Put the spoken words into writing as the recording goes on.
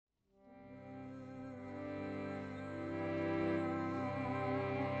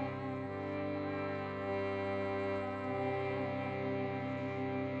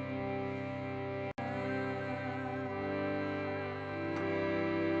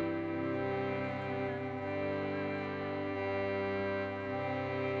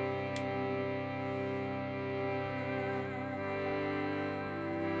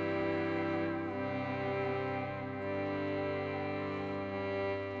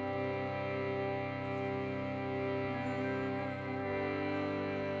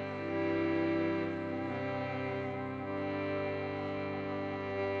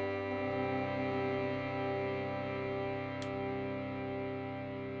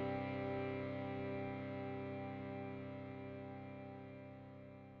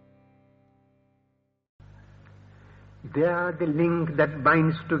They are the link that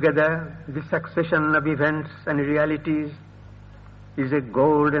binds together the succession of events and realities, is a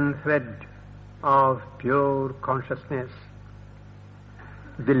golden thread of pure consciousness.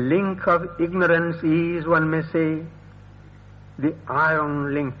 The link of ignorance is, one may say, the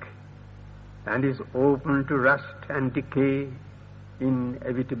iron link, and is open to rust and decay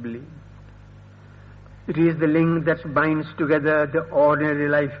inevitably. It is the link that binds together the ordinary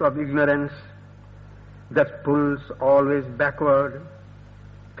life of ignorance, that pulls always backward,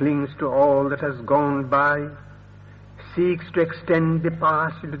 clings to all that has gone by, seeks to extend the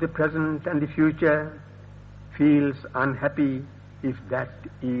past into the present and the future, feels unhappy if that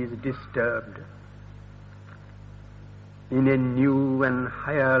is disturbed. In a new and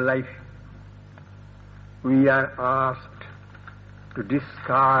higher life, we are asked to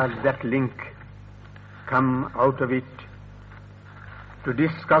discard that link, come out of it, to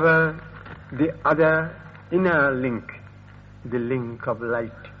discover the other inner link, the link of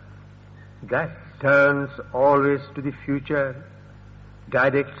light, that turns always to the future,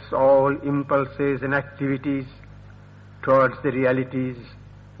 directs all impulses and activities towards the realities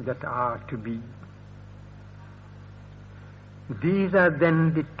that are to be. These are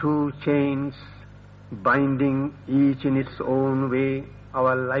then the two chains binding each in its own way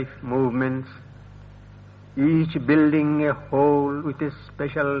our life movements, each building a whole with a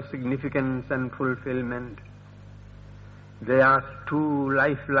special significance and fulfillment. They are two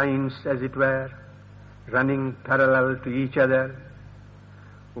lifelines, as it were, running parallel to each other.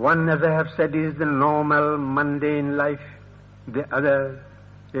 One, as I have said, is the normal, mundane life, the other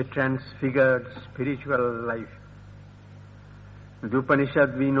a transfigured spiritual life. The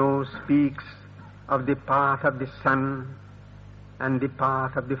Upanishad, we know, speaks of the path of the son and the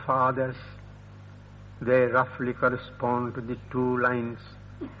path of the fathers. They roughly correspond to the two lines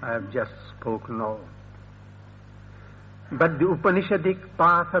I have just spoken of. But the Upanishadic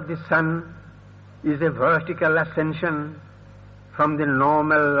path of the son is a vertical ascension from the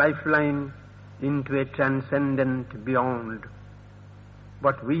normal lifeline into a transcendent beyond.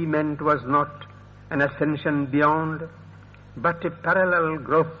 What we meant was not an ascension beyond, but a parallel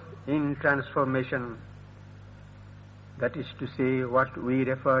growth in transformation. That is to say, what we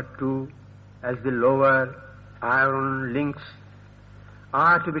refer to as the lower iron links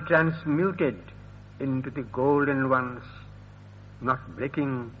are to be transmuted into the golden ones, not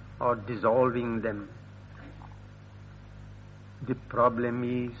breaking or dissolving them. The problem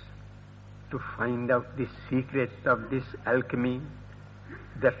is to find out the secret of this alchemy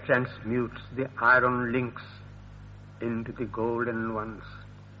that transmutes the iron links into the golden ones.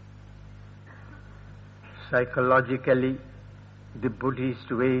 Psychologically, the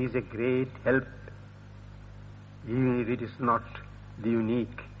Buddhist way is a great help, even if it is not the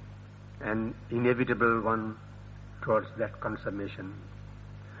unique and inevitable one towards that consummation.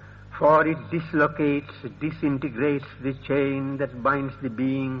 For it dislocates, disintegrates the chain that binds the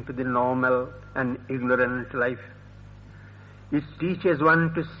being to the normal and ignorant life. It teaches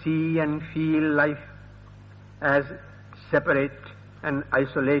one to see and feel life as separate and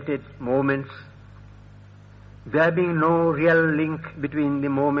isolated moments, there being no real link between the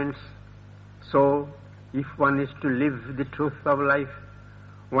moments. So, if one is to live the truth of life,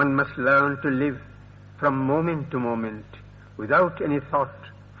 one must learn to live from moment to moment, without any thought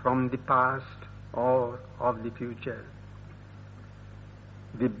from the past or of the future.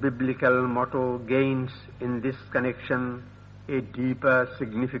 The biblical motto gains in this connection a deeper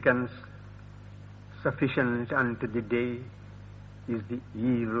significance. Sufficient unto the day is the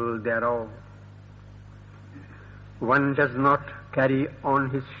evil thereof. One does not carry on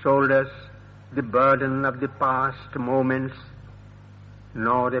his shoulders the burden of the past moments,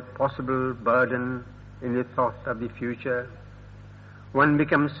 nor a possible burden in the thought of the future. One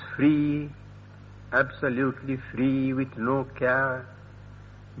becomes free, absolutely free, with no care,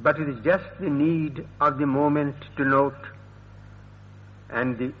 but it is just the need of the moment to note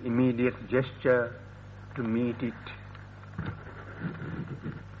and the immediate gesture to meet it.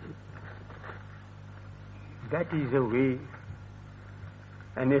 That is a way,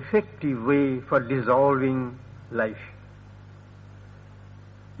 an effective way for dissolving life.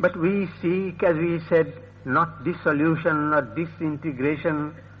 But we seek, as we said, not dissolution or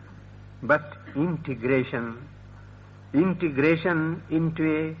disintegration, but integration. Integration into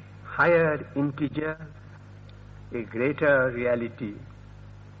a higher integer, a greater reality.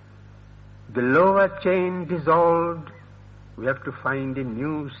 The lower chain dissolved, we have to find a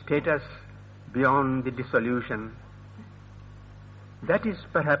new status beyond the dissolution. That is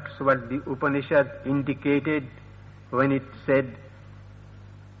perhaps what the Upanishad indicated when it said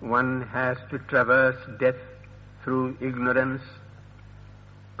one has to traverse death through ignorance,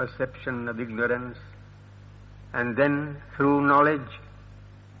 perception of ignorance, and then through knowledge,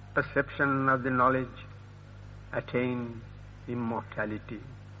 perception of the knowledge, attain immortality.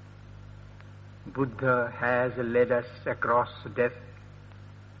 Buddha has led us across death.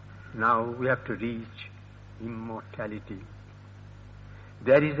 Now we have to reach immortality.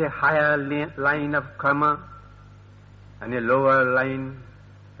 There is a higher line of karma and a lower line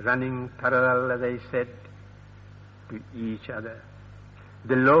running parallel, as I said, to each other.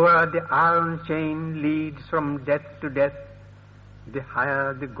 The lower the iron chain leads from death to death, the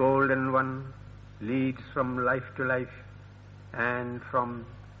higher the golden one leads from life to life and from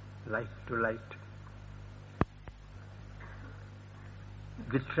light to light.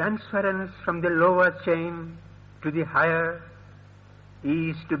 The transference from the lower chain to the higher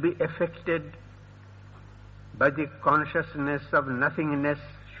is to be effected by the consciousness of nothingness,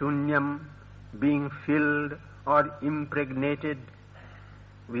 shunyam, being filled or impregnated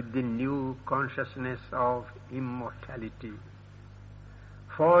with the new consciousness of immortality.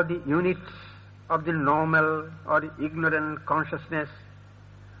 For the units of the normal or ignorant consciousness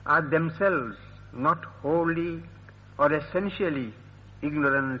are themselves not wholly or essentially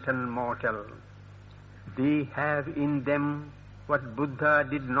ignorant and mortal. They have in them what Buddha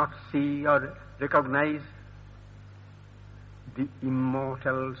did not see or recognize, the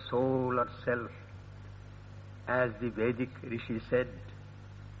immortal soul or self. As the Vedic Rishi said,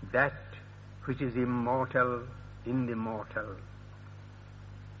 that which is immortal in the mortal.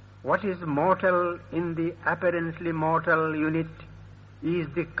 What is mortal in the apparently mortal unit is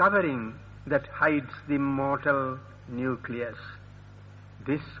the covering that hides the mortal nucleus.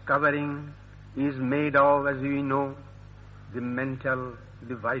 This covering is made of, as we know, the mental,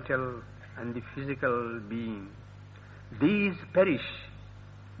 the vital, and the physical being. These perish,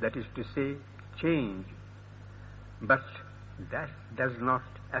 that is to say, change, but that does not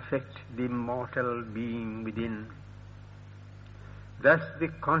affect the mortal being within. Thus the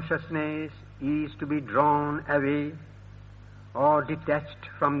consciousness is to be drawn away or detached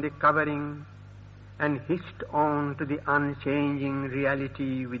from the covering and hitched on to the unchanging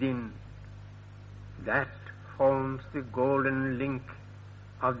reality within. That forms the golden link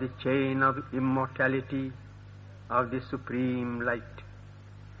of the chain of immortality of the Supreme Light.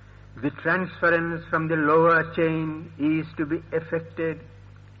 The transference from the lower chain is to be effected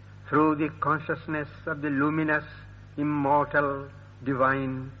through the consciousness of the luminous, immortal,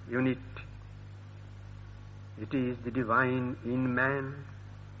 divine unit. It is the divine in man,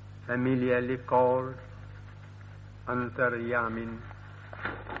 familiarly called Antaryamin.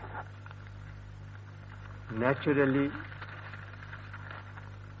 Naturally,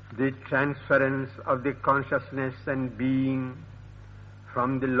 the transference of the consciousness and being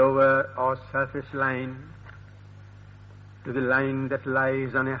from the lower or surface line to the line that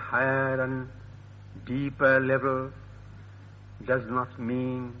lies on a higher and deeper level does not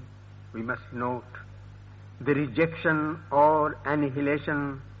mean, we must note, the rejection or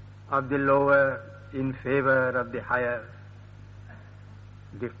annihilation of the lower in favor of the higher.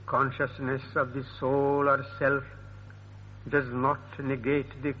 The consciousness of the soul or self does not negate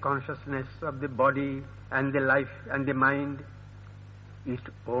the consciousness of the body and the life and the mind. It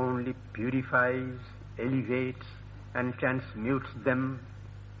only purifies, elevates, and transmutes them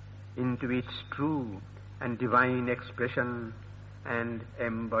into its true and divine expression and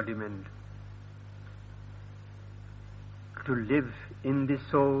embodiment. To live in the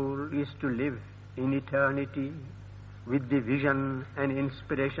soul is to live in eternity with the vision and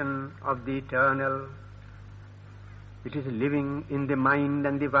inspiration of the eternal. It is living in the mind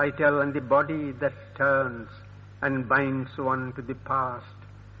and the vital and the body that turns and binds one to the past,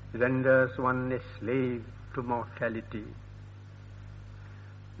 renders one a slave to mortality.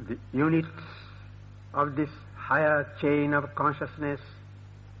 The units of this higher chain of consciousness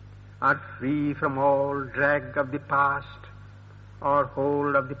are free from all drag of the past or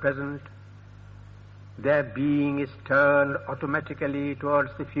hold of the present. Their being is turned automatically towards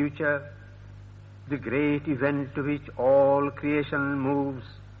the future, the great event to which all creation moves,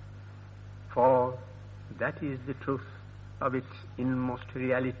 for that is the truth of its inmost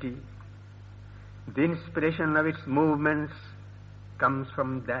reality. The inspiration of its movements comes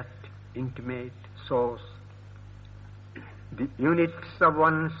from that intimate source. The units of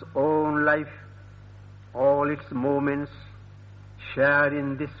one's own life, all its movements, share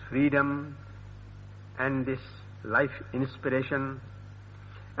in this freedom and this life inspiration,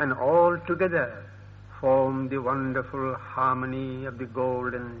 and all together form the wonderful harmony of the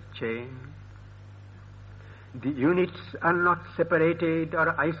golden chain. The units are not separated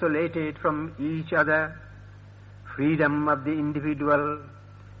or isolated from each other, freedom of the individual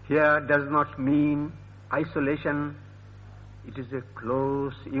here does not mean isolation. It is a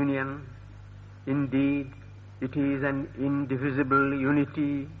close union. Indeed, it is an indivisible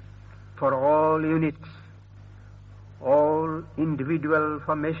unity, for all units, all individual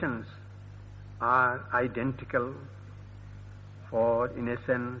formations are identical, for in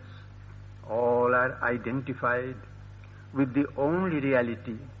essence all are identified with the only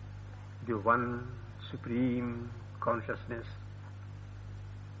reality, the one supreme consciousness.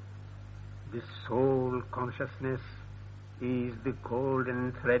 This soul consciousness is the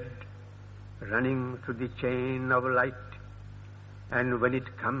golden thread running through the chain of light, and when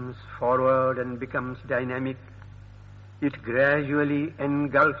it comes forward and becomes dynamic, it gradually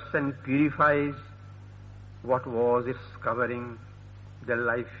engulfs and purifies what was its covering, the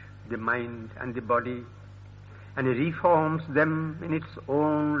life, the mind and the body, and reforms them in its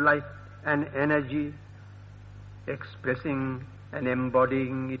own light and energy, expressing and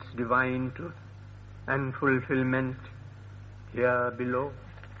embodying its divine truth and fulfillment here below.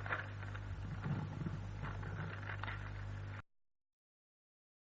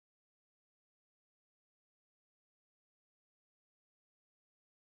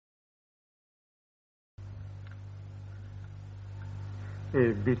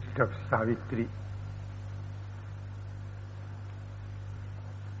 A bit of Savitri.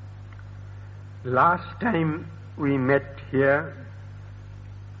 Last time we met here,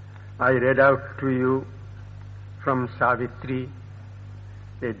 I read out to you from Savitri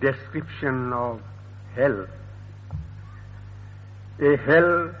a description of hell. A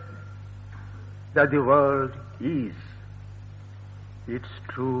hell that the world is, its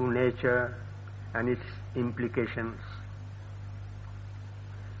true nature and its implications.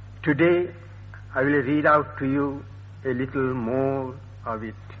 Today I will read out to you a little more of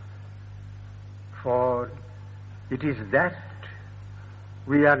it, for it is that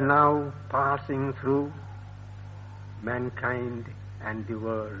we are now passing through, mankind and the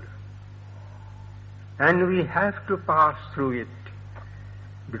world. And we have to pass through it,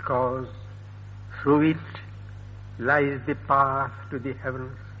 because through it lies the path to the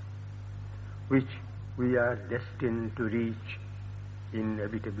heavens, which we are destined to reach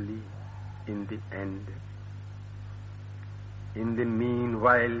inevitably in the end. In the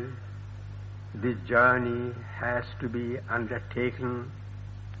meanwhile, the journey has to be undertaken,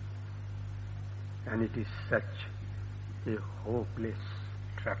 and it is such a hopeless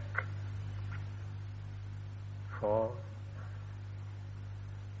trek. For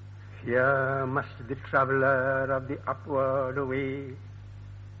here must the traveller of the upward way,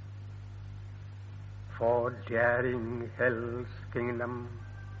 for daring hell's kingdom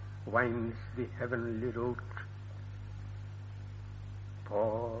winds the heavenly route,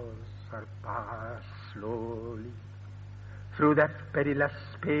 pause or pass slowly through that perilous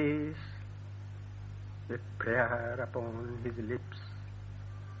space, with prayer upon his lips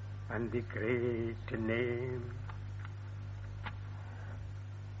and the great name.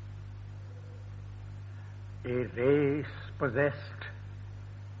 A race possessed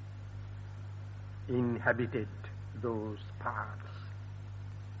inhabited those paths.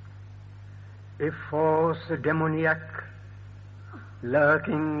 A force demoniac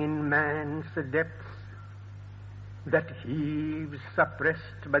lurking in man's depths, that heaves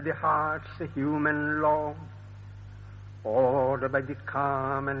suppressed by the heart's human law, awed by the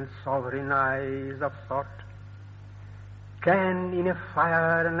calm and sovereign eyes of thought, can in a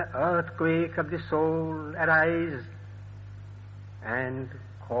fire and earthquake of the soul arise, and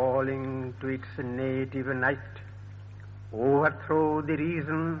calling to its native night, overthrow the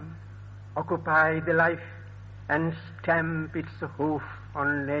reason, occupy the life, and stamp its hoof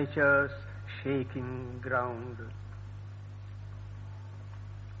on nature's shaking ground.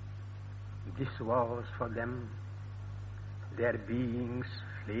 This was for them their being's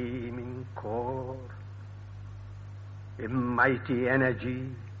flaming core, a mighty energy,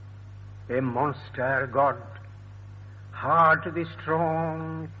 a monster god, hard to the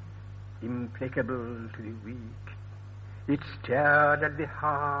strong, implacable to the weak. It stared at the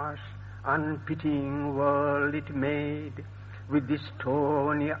harsh, unpitying world it made with the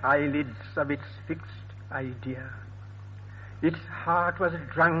stony eyelids of its fixed idea. Its heart was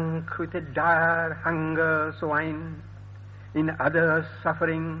drunk with a dire hunger's wine. In others'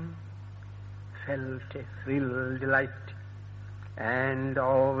 suffering felt a thrill delight, and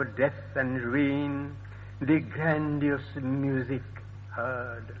of death and ruin the grandiose music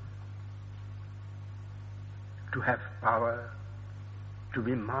heard. To have power, to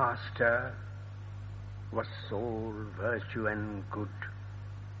be master, was sole virtue and good.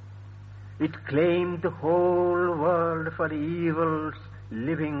 It claimed the whole world for evil's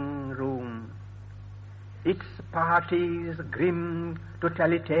living room. Its parties grim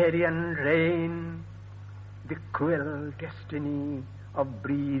totalitarian reign, the cruel destiny of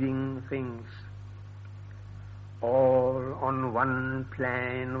breathing things. All on one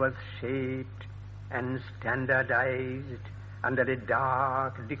plan was shaped and standardized under a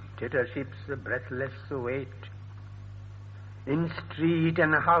dark dictatorship's breathless weight. In street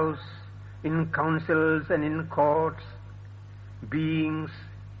and house, in councils and in courts, beings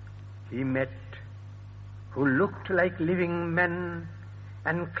he met who looked like living men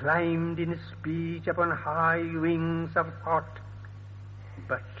and climbed in speech upon high wings of thought,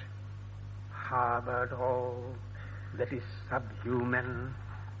 but harbored all that is subhuman,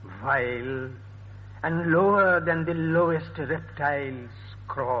 vile, and lower than the lowest reptile's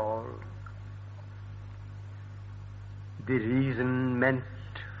crawl. The reason meant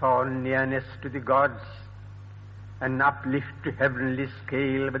for nearness to the gods, an uplift to heavenly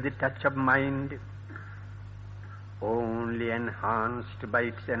scale by the touch of mind, only enhanced by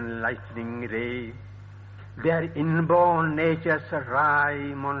its enlightening ray, their inborn nature's wry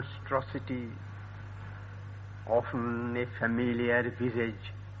monstrosity, often a familiar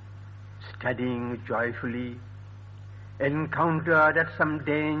visage, studying joyfully, encountered at some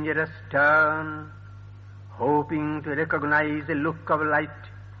dangerous turn, hoping to recognize a look of light,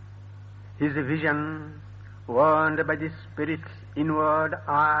 his vision, warned by the Spirit's inward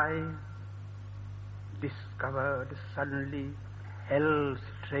eye, discovered suddenly hell's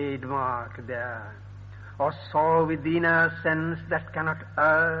trademark there, or saw with the inner sense that cannot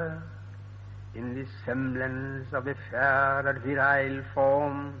err, in the semblance of a fair and virile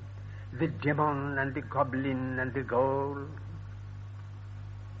form, the demon and the goblin and the ghoul.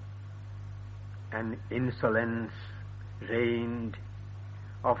 An insolence reigned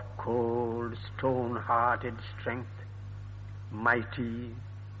of cold, stone-hearted strength, mighty,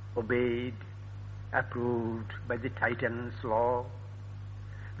 obeyed, approved by the Titan's law,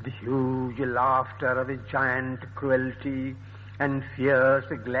 the huge laughter of a giant cruelty and fierce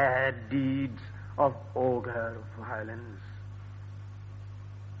glad deeds of ogre violence.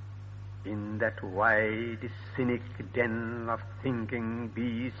 In that wide, cynic den of thinking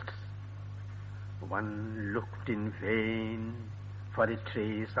beasts, one looked in vain for a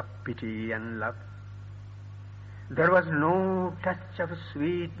trace of pity and love. There was no touch of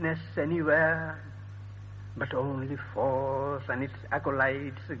sweetness anywhere, but only force and its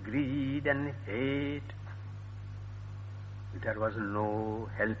acolytes, greed and hate. There was no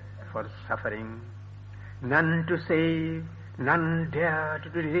help for suffering, none to save, none dared to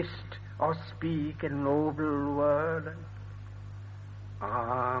resist or speak a noble word.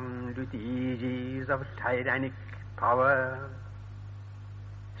 Armed with aegis of tyrannic power,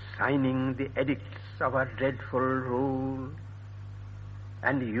 signing the edicts of a dreadful rule,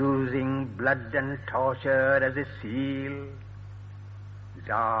 and using blood and torture as a seal,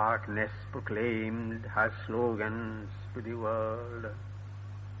 darkness proclaimed her slogans to the world.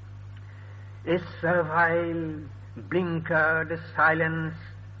 A servile, blinkered silence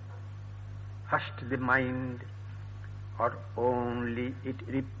hushed the mind, or only it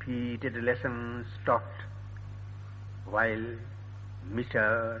repeated lessons taught, while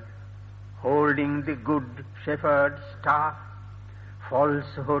mitred, holding the good shepherd's staff,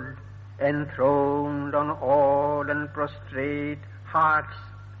 falsehood enthroned on awed and prostrate hearts,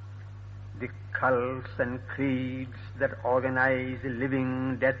 the cults and creeds that organize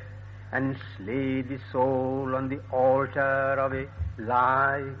living death and slay the soul on the altar of a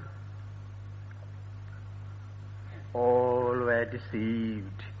lie. All were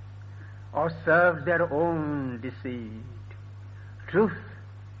deceived, or served their own deceit. Truth,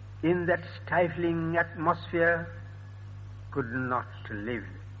 in that stifling atmosphere, could not live.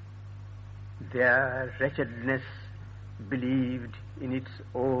 Their wretchedness believed in its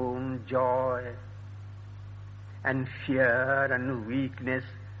own joy, and fear and weakness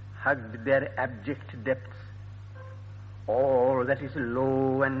hugged their abject depths. All that is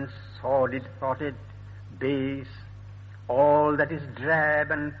low and sordid-thoughted, base, all that is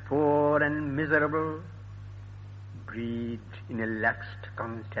drab and poor and miserable, breathed in a laxed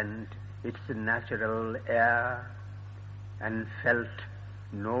content its natural air, and felt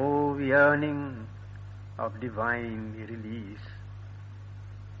no yearning of divine release.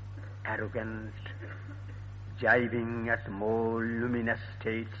 Arrogant, jibing at more luminous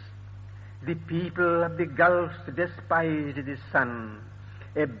states, the people of the gulfs despised the sun.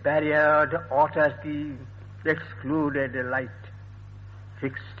 A barriered autarky excluded light,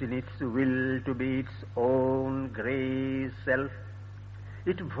 fixed in its will to be its own grey self,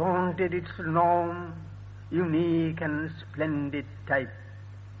 It vaunted its norm, unique and splendid type.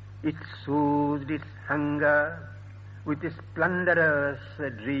 It soothed its hunger with a splendorous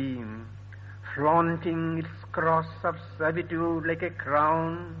dream, flaunting its cross of servitude like a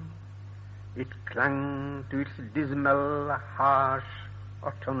crown. It clung to its dismal, harsh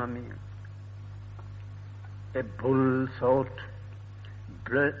autonomy. A bull thought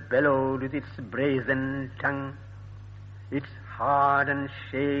bellowed with its brazen tongue, its hard and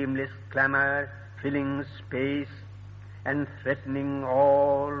shameless clamor filling space and threatening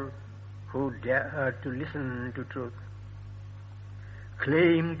all who dared to listen to truth.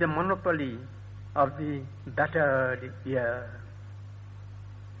 Claimed the monopoly of the battered ear.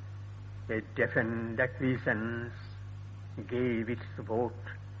 A deafened acquiescence gave its vote,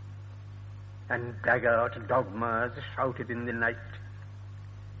 and braggart dogmas shouted in the night,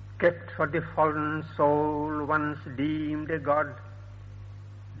 kept for the fallen soul once deemed a god,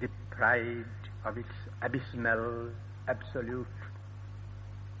 the pride of its abysmal absolute.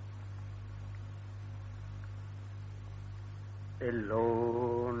 A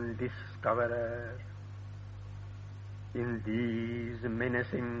lone discoverer in these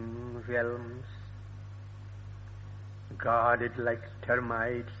menacing realms, guarded like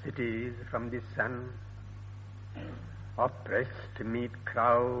termite cities from the sun, oppressed meet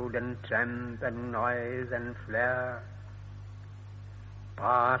crowd and tramp and noise and flare,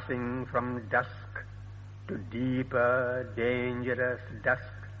 passing from dusk to deeper, dangerous dusk.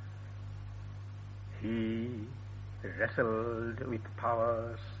 He wrestled with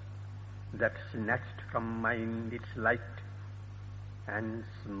powers that snatched from mind its light and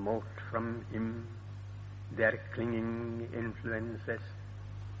smote from him their clinging influences.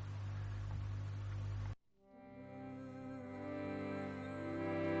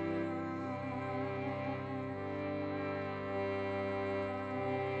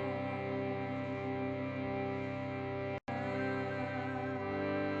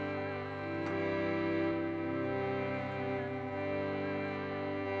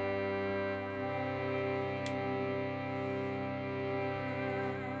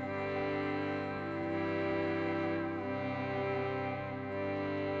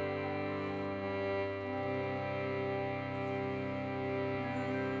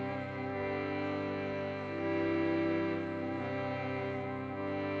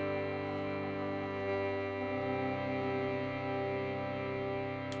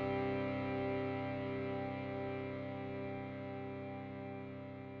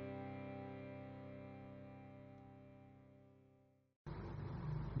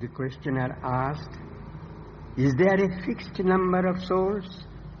 The questioner asked, is there a fixed number of souls?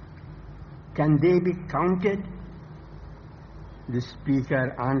 Can they be counted? The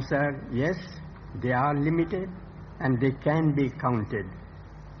speaker answered, yes, they are limited and they can be counted.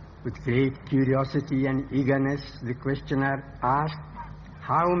 With great curiosity and eagerness, the questioner asked,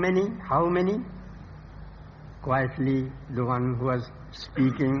 how many? How many? Quietly, the one who was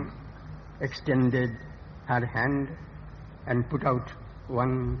speaking extended her hand and put out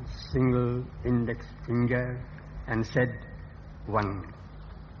one single index finger and said, one.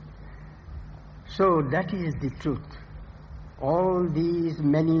 So that is the truth. All these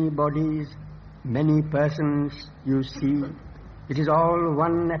many bodies, many persons you see, it is all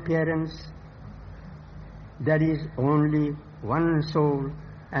one appearance. There is only one soul,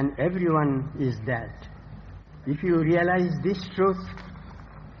 and everyone is that. If you realize this truth,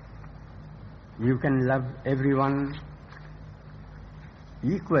 you can love everyone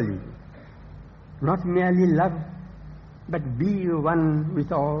equally. Not merely love, but be one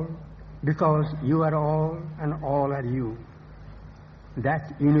with all, because you are all and all are you.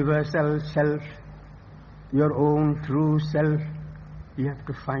 That universal self, your own true self, you have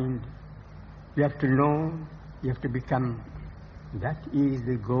to find, you have to know, you have to become. That is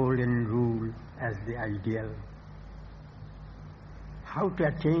the golden rule as the ideal. How to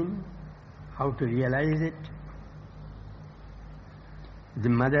attain, how to realize it? The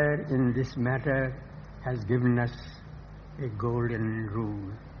Mother in this matter has given us a golden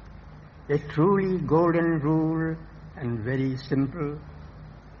rule, a truly golden rule and very simple.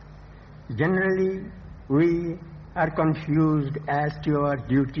 Generally, we are confused as to our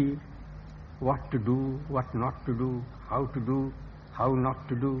duty, what to do, what not to do, how not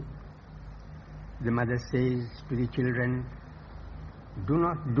to do. The Mother says to the children, do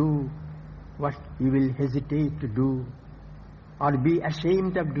not do what you will hesitate to do or be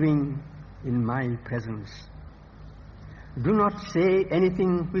ashamed of doing in my presence. Do not say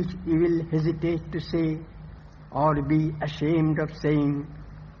anything which you will hesitate to say or be ashamed of saying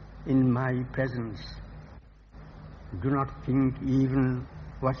in my presence. Do not think even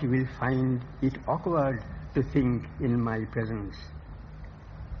what you will find it awkward to think in my presence.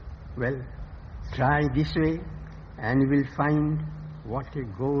 Well, try this way and you will find what a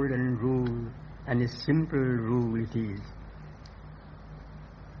golden rule and a simple rule it is.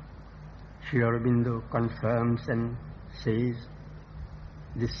 Sri Aurobindo confirms and says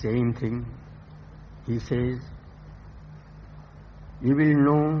the same thing. He says, you will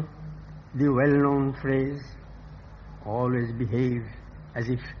know the well-known phrase, always behave as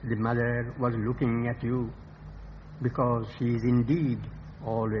if the mother was looking at you, because she is indeed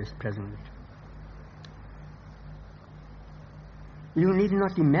always present. You need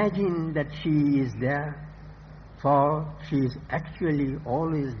not imagine that she is there, for she is actually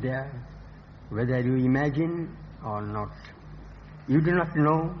always there, whether you imagine or not. You do not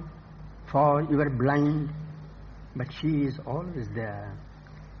know, for you are blind, but she is always there,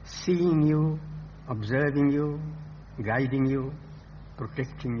 seeing you, observing you, guiding you,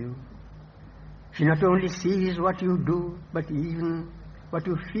 protecting you. She not only sees what you do, but even what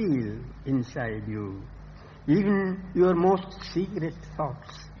you feel inside you, even your most secret thoughts.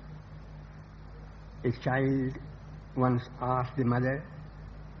 A child once asked the mother,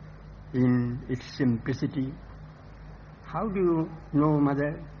 in its simplicity, how do you know,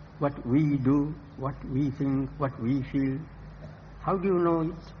 mother, what we do, what we think, what we feel? How do you know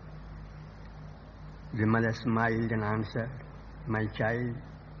it? The mother smiled and answered, my child,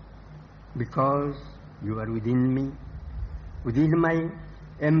 because you are within me, within my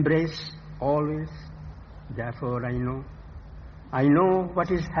embrace always, therefore I know. I know what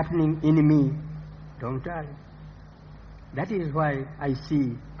is happening in me, don't I? That is why I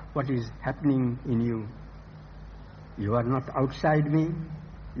see what is happening in you. You are not outside me,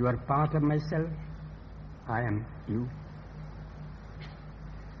 you are part of myself, I am you.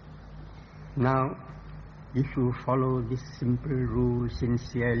 Now, if you follow this simple rule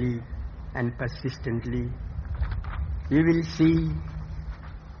sincerely and persistently, you will see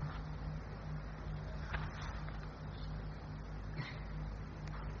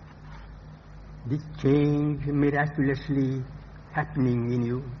the change miraculously happening in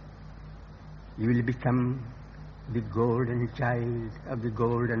you. You will become the golden child of the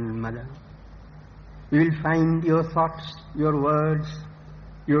golden mother. You will find your thoughts, your words,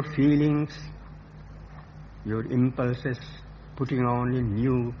 your feelings, your impulses putting on a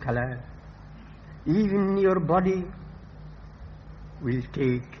new color. Even your body will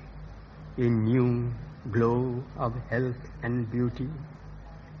take a new glow of health and beauty.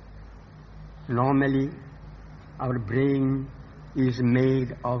 Normally, our brain is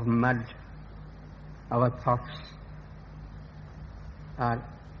made of mud. Our thoughts are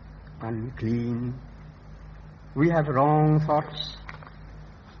unclean. We have wrong thoughts,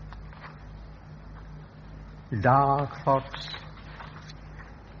 dark thoughts.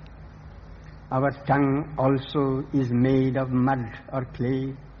 Our tongue also is made of mud or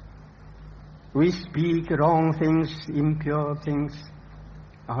clay. We speak wrong things, impure things.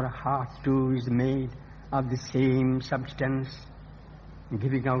 Our heart too is made of the same substance,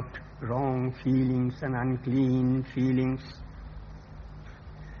 giving out wrong feelings and unclean feelings.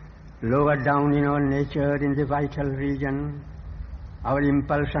 Lower down in our nature, in the vital region, our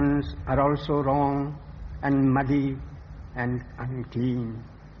impulsions are also wrong and muddy and unclean.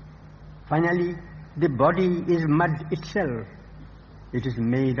 Finally, the body is mud itself. It is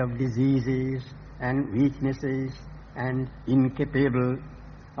made of diseases and weaknesses and incapable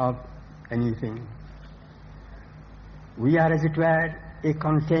of anything. We are, as it were, a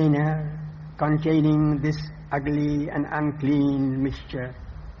container containing this ugly and unclean mixture.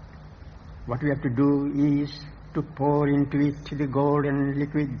 What we have to do is to pour into it the golden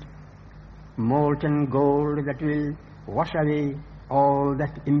liquid, molten gold that will wash away all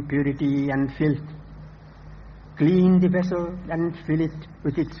that impurity and filth, clean the vessel and fill it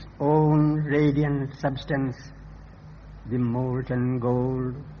with its own radiant substance, the molten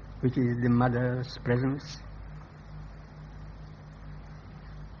gold which is the Mother's presence.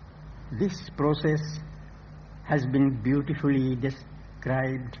 This process has been beautifully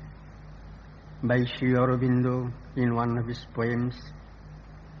described by Sri Aurobindo in one of his poems.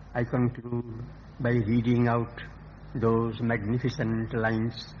 I conclude by reading out those magnificent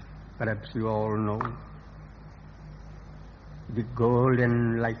lines, perhaps you all know. The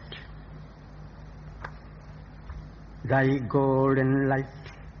golden light. Thy golden light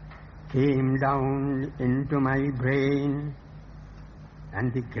came down into my brain,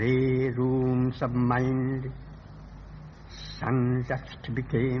 and the grey rooms of mind sun-touched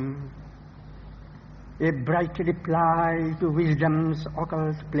became. A bright reply to wisdom's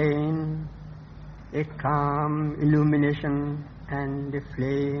occult plain, a calm illumination and a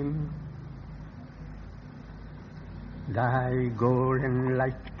flame. Thy golden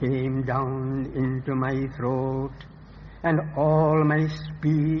light came down into my throat, and all my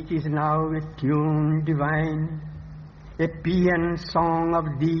speech is now a tune divine, a paean song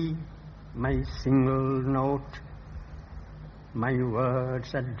of thee, my single note. My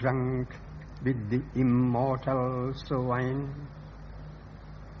words are drunk with the immortal wine.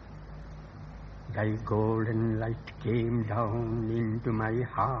 Thy golden light came down into my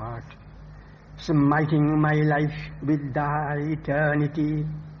heart, smiting my life with thy eternity.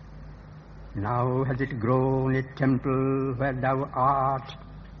 Now has it grown a temple where thou art,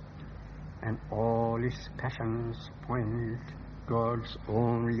 and all its passions point towards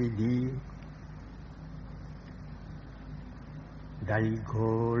only thee. Thy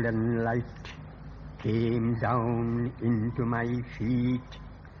golden light came down into my feet.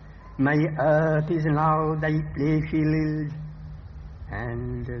 My earth is now thy playfield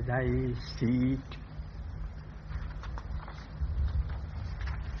and thy seat.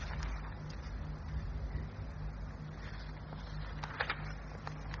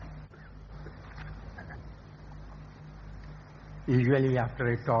 Usually after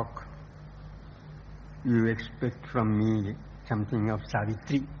a talk, you expect from me something of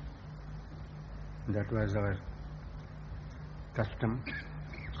Savitri. That was our custom.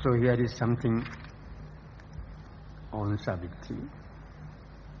 So here is something on Savitri.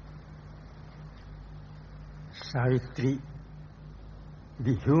 Savitri,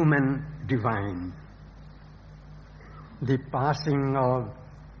 the human divine, the passing of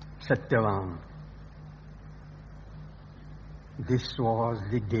Satyavan. This was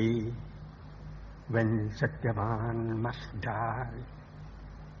the day when Satyavan must die.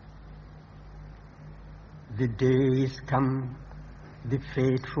 The day is come, the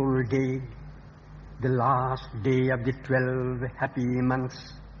fateful day, the last day of the 12 happy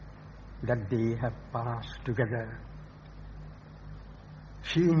months that they have passed together.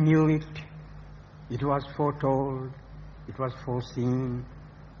 She knew it, it was foretold, it was foreseen,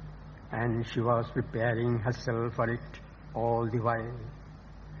 and she was preparing herself for it all the while,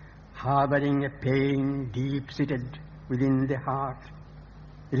 harboring a pain deep-seated within the heart,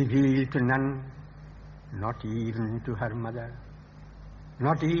 revealed to none, not even to her mother,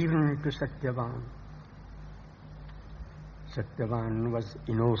 not even to Satyavan. Satyavan was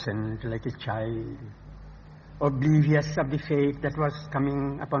innocent like a child, oblivious of the fate that was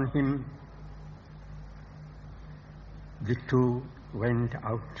coming upon him. The two went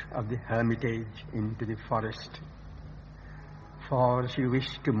out of the hermitage into the forest, for she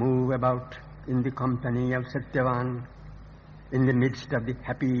wished to move about in the company of Satyavan, in the midst of the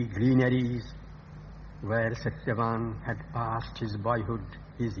happy greeneries where Satyavan had passed his boyhood,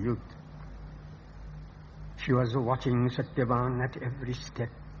 his youth. She was watching Satyavan at every step.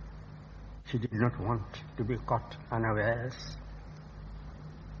 She did not want to be caught unawares.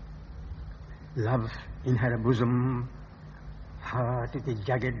 Love in her bosom, hurt at the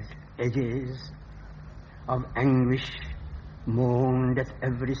jagged edges of anguish, moaned at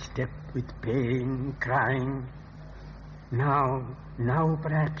every step with pain, crying, now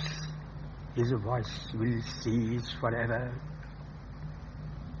perhaps his voice will cease forever.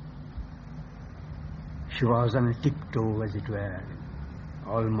 She was on tiptoe, as it were,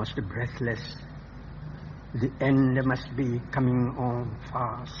 almost breathless. The end must be coming on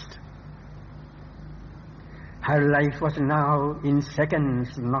fast. Her life was now in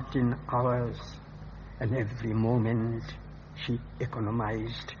seconds, not in hours, and every moment she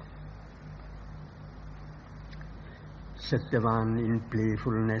economized. Satyavan in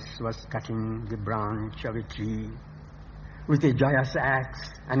playfulness was cutting the branch of a tree with a joyous axe,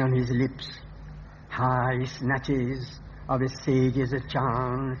 and on his lips high snatches of a sage's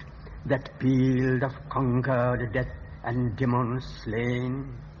chant that pealed of conquered death and demons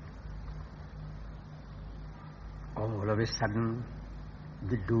slain. All of a sudden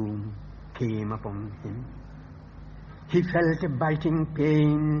the doom came upon him. He felt a biting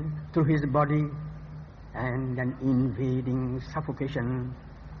pain through his body, and an invading suffocation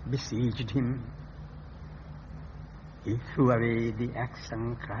besieged him. He threw away the axe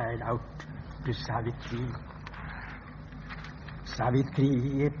and cried out to Savitri,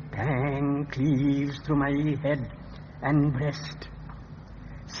 Savitri, a pang cleaves through my head and breast.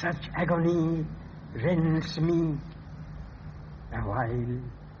 Such agony rends me. Awhile,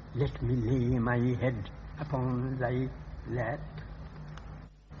 let me lay my head upon thy lap.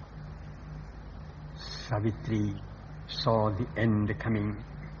 Savitri saw the end coming,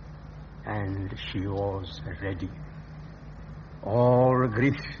 and she was ready. All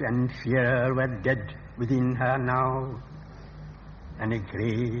grief and fear were dead within her now, and a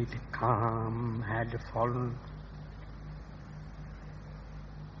great calm had fallen.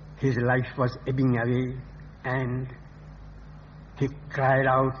 His life was ebbing away, and he cried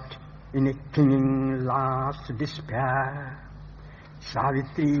out in a clinging last despair,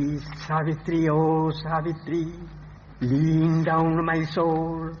 "Savitri, Savitri, oh Savitri, lean down my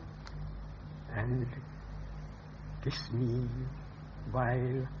soul and kiss me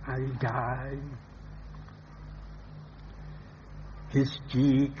while I die." His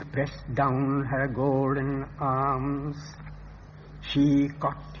cheek pressed down her golden arms. She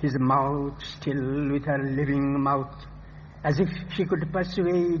caught his mouth still with her living mouth, as if she could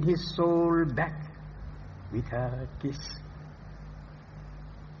persuade his soul back with her kiss.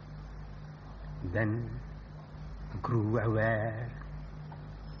 Then grew aware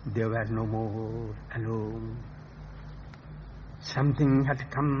they were no more alone. Something had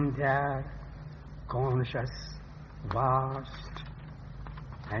come there, conscious, vast,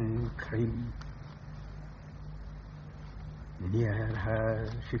 and free. Near her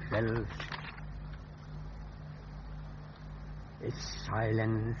she felt a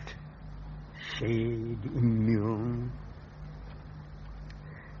silent shade immune.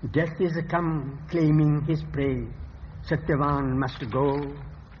 Death is come claiming his prey. Satyavan must go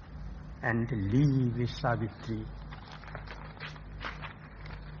and leave Savitri.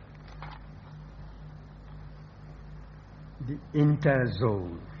 The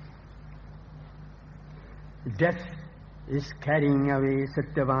interzone. Death is carrying away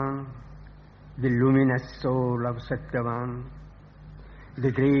Satyavan, the luminous soul of Satyavan.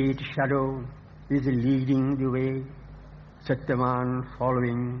 The great shadow is leading the way, Satyavan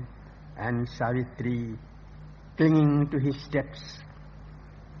following, and Savitri clinging to his steps.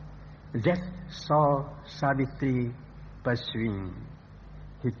 Death saw Savitri pursuing.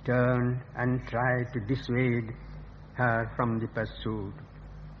 He turned and tried to dissuade her from the pursuit.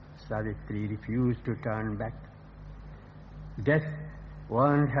 Savitri refused to turn back. Death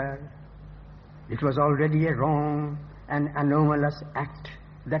warned her it was already a wrong and anomalous act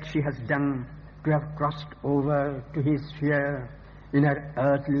that she has done to have crossed over to his sphere in her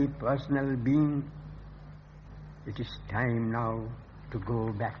earthly personal being. It is time now to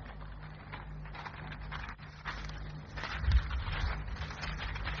go back.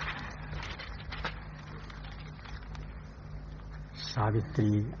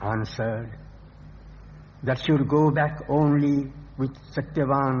 Savitri answered that she would go back only with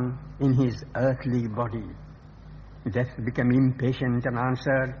Satyavan in his earthly body. Death became impatient and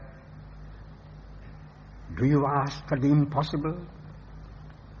answered, "Do you ask for the impossible?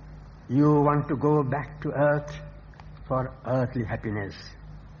 You want to go back to earth for earthly happiness.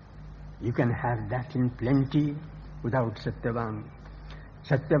 You can have that in plenty without Satyavan.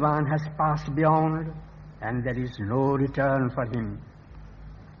 Satyavan has passed beyond, and there is no return for him."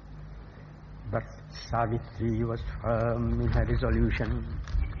 But Savitri was firm in her resolution.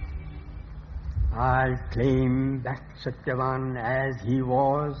 "I'll claim back Satyavan as he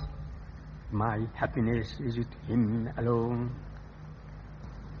was. My happiness is with him alone."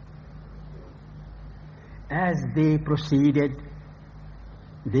 As they proceeded,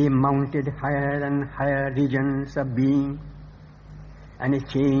 they mounted higher and higher regions of being, and a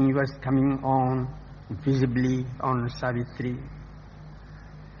change was coming on visibly on Savitri.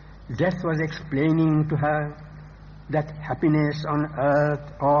 Death was explaining to her that happiness on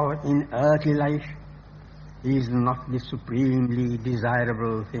earth or in earthly life is not the supremely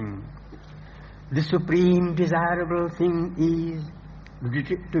desirable thing. The supreme desirable thing is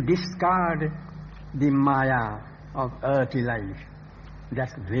to discard the maya of earthly life,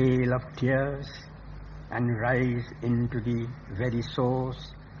 that veil of tears, and rise into the very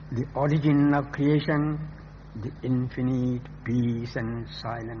source, the origin of creation, the infinite peace and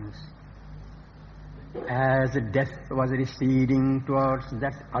silence. As death was receding towards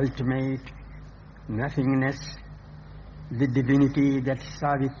that ultimate nothingness, the divinity that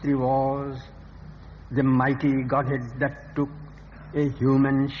Savitri was, the mighty Godhead that took a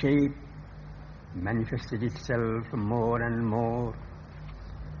human shape, manifested itself more and more,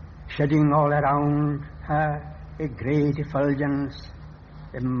 shedding all around her a great effulgence,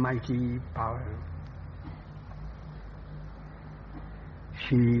 a mighty power.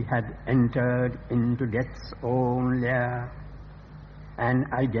 She had entered into death's own lair and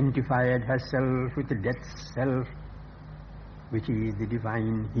identified herself with death's self, which is the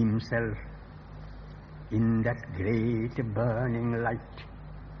divine himself. In that great burning light,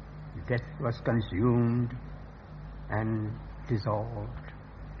 death was consumed and dissolved.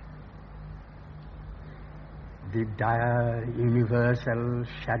 The dire universal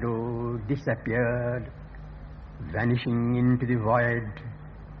shadow disappeared, vanishing into the void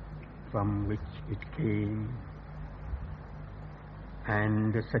from which it came.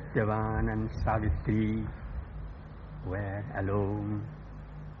 And Satyavan and Savitri were alone.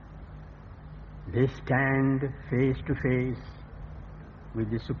 They stand face to face with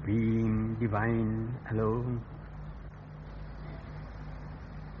the Supreme Divine alone.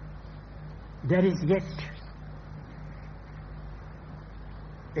 There is yet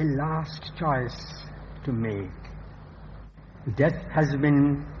a last choice to make. Death has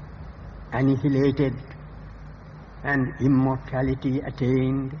been annihilated and immortality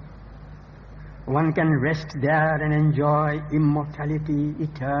attained. One can rest there and enjoy immortality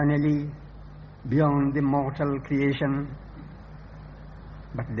eternally beyond the mortal creation.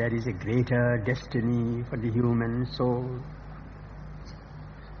 But there is a greater destiny for the human soul.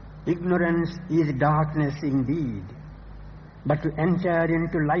 Ignorance is darkness indeed, but to enter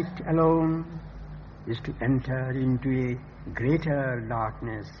into light alone is to enter into a greater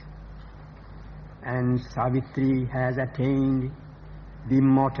darkness. And Savitri has attained the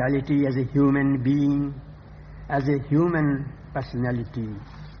immortality as a human being, as a human personality.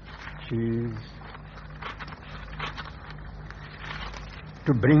 She is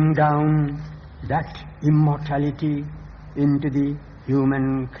to bring down that immortality into the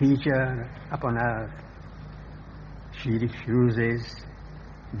human creature upon earth. She refuses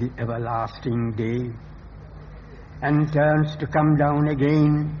the everlasting day and turns to come down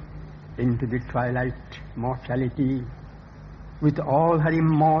again into the twilight mortality with all her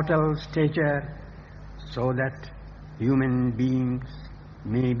immortal stature, so that human beings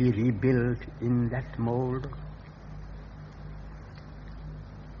may be rebuilt in that mold.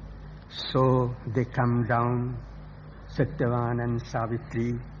 So they come down, Satyavan and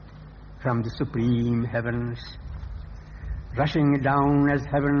Savitri, from the supreme heavens, rushing down as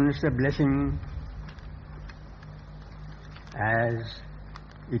heaven's blessing, as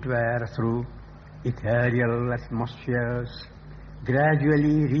it were through ethereal atmospheres,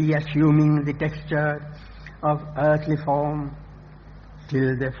 gradually reassuming the texture of earthly form,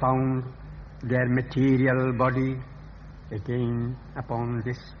 till they found their material body again upon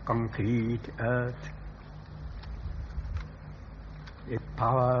this concrete earth. A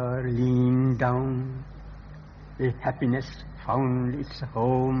power leaned down, a happiness found its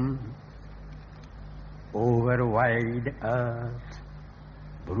home. Over wide earth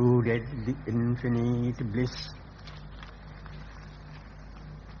brooded the infinite bliss.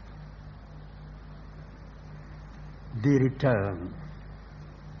 The return.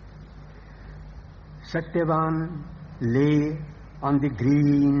 Satyavan lay on the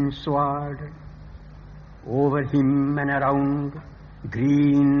green sward. Over him and around,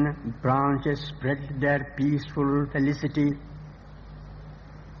 green branches spread their peaceful felicity.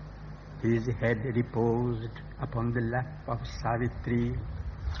 His head reposed upon the lap of Savitri,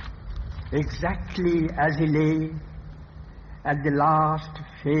 exactly as he lay at the last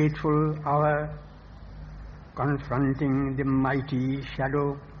fateful hour, confronting the mighty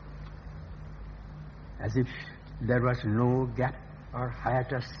shadow, as if there was no gap or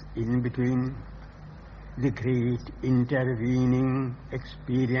hiatus in between. The great intervening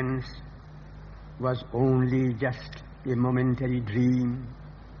experience was only just a momentary dream,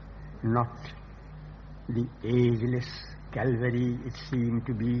 not the ageless Calvary it seemed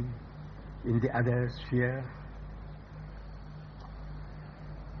to be in the other sphere.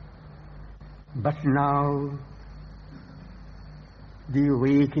 But now the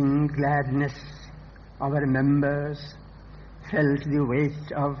waking gladness of our members felt the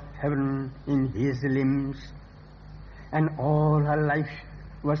weight of heaven in his limbs, and all her life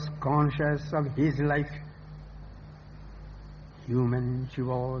was conscious of his life. Human she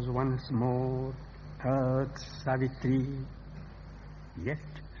was once more, earth's Savitri, yet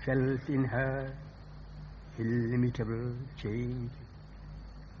felt in her illimitable change.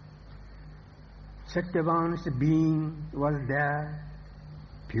 Satyavan's being was there,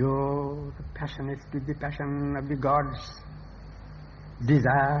 pure, passionate with the passion of the gods.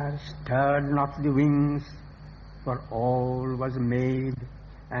 Desire stirred not the wings, for all was made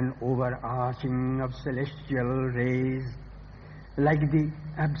an overarching of celestial rays, like the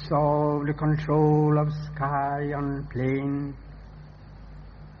absolved control of sky on plain,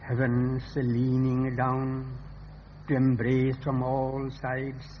 heavens leaning down to embrace from all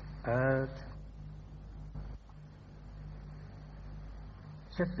sides earth.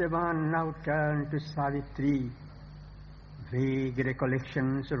 Satyavan now turned to Savitri. Vague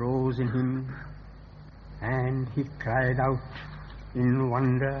recollections rose in him, and he cried out in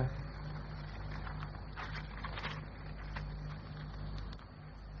wonder,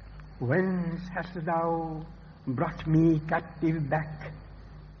 Whence hast thou brought me captive back?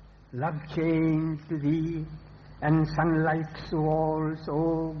 Love changed to thee, and sunlight's walls,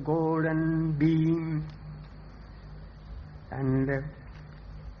 O golden beam, and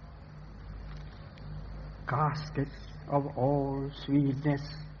caskets of all sweetness,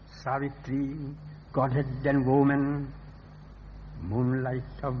 Savitri, Godhead and woman,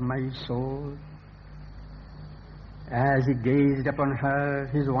 moonlight of my soul. As he gazed upon her,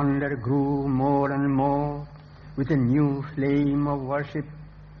 his wonder grew more and more, with a new flame of worship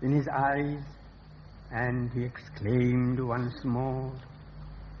in his eyes, and he exclaimed once more,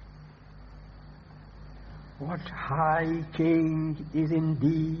 what high change is in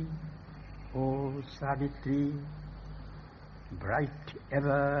thee, O Savitri! Bright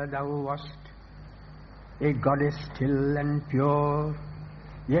ever thou wast, a goddess still and pure,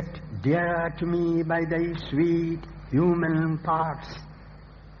 yet dear to me by thy sweet human parts.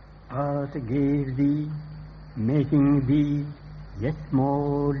 Earth gave thee, making thee yet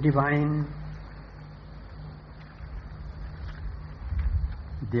more divine.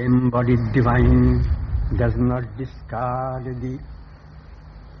 The embodied divine does not discard thee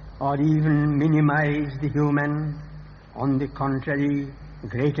or even minimize the human. On the contrary,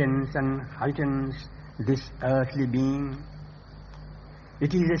 greatens and heightens this earthly being.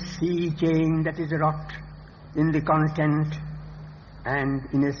 It is a sea change that is wrought in the content and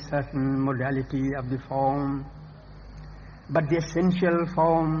in a certain modality of the form, but the essential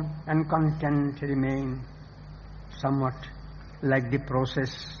form and content remain, somewhat like the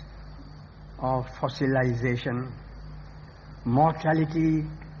process of fossilization. Mortality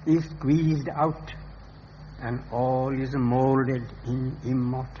is squeezed out and all is molded in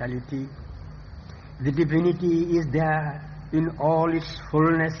immortality. The divinity is there in all its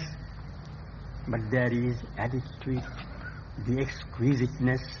fullness, but there is added to it the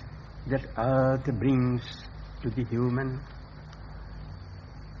exquisiteness that earth brings to the human.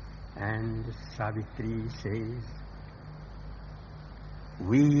 And Savitri says,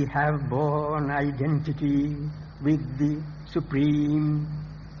 we have borne identity with the Supreme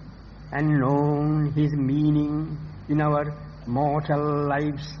and known His meaning in our mortal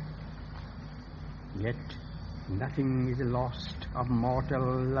lives. Yet nothing is lost of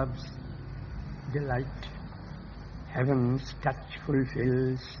mortal love's delight. Heaven's touch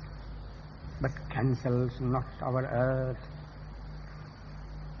fulfills, but cancels not our earth.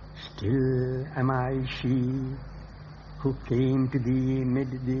 Still am I she who came to thee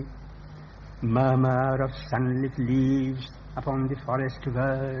mid the murmur of sunlit leaves upon the forest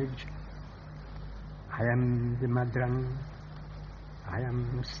verge. I am the Madran, I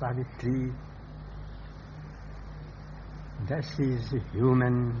am Savitri. Thus is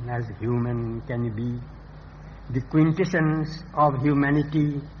human as human can be, the quintessence of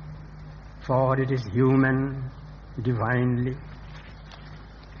humanity, for it is human divinely.